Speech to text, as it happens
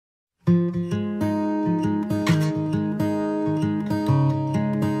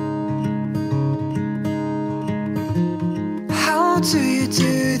do you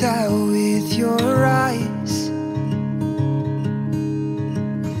do that with your eyes?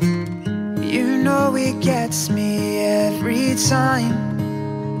 You know it gets me every time.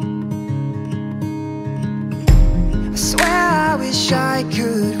 I swear I wish I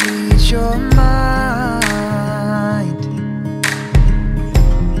could read your mind,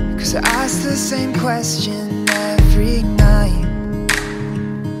 'cause I ask the same question every night.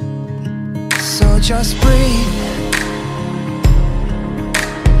 So just breathe.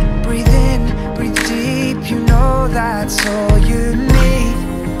 Breathe in, breathe deep, you know that's all you need.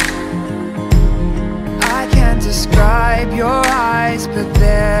 I can't describe your eyes, but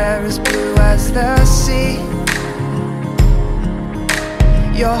they're as blue as the sea.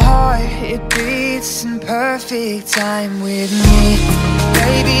 Your heart, it beats in perfect time with me.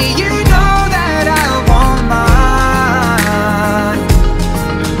 Baby, you know that I want mine.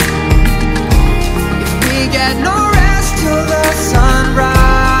 If we get no rest till the sunrise,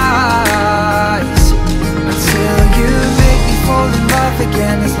 until you make me fall in love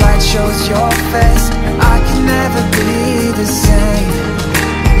again as light shows your face, I can never be the same.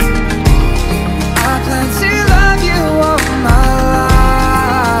 I plan to love you all my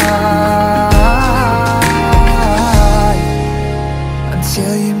life,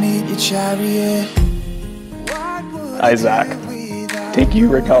 until you meet your chariot. I, Zach, take you,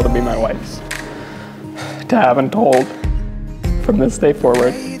 Raquel, to be my wife, to have and told from this day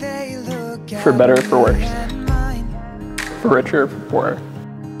forward, for better or for worse, for richer or for poorer.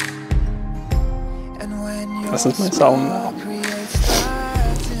 This is my solemn vow.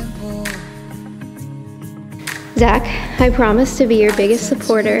 Zach, I promise to be your biggest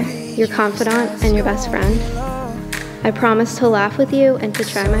supporter, your confidant, and your best friend. I promise to laugh with you and to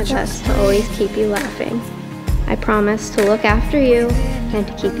try my best to always keep you laughing. I promise to look after you and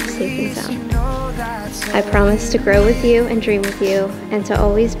to keep you safe and sound. I promise to grow with you and dream with you and to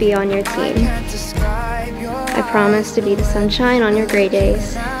always be on your team. I promise to be the sunshine on your gray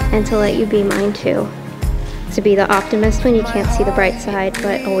days and to let you be mine too. To be the optimist when you can't see the bright side,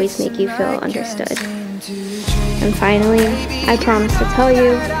 but always make you feel understood. And finally, I promise to tell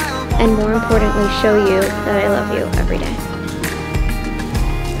you, and more importantly, show you that I love you every day.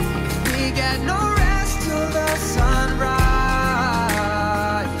 We get no rest till the sunrise,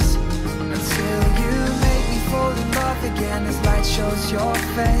 until you make me fall in love again as light shows your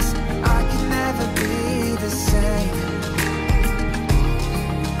face.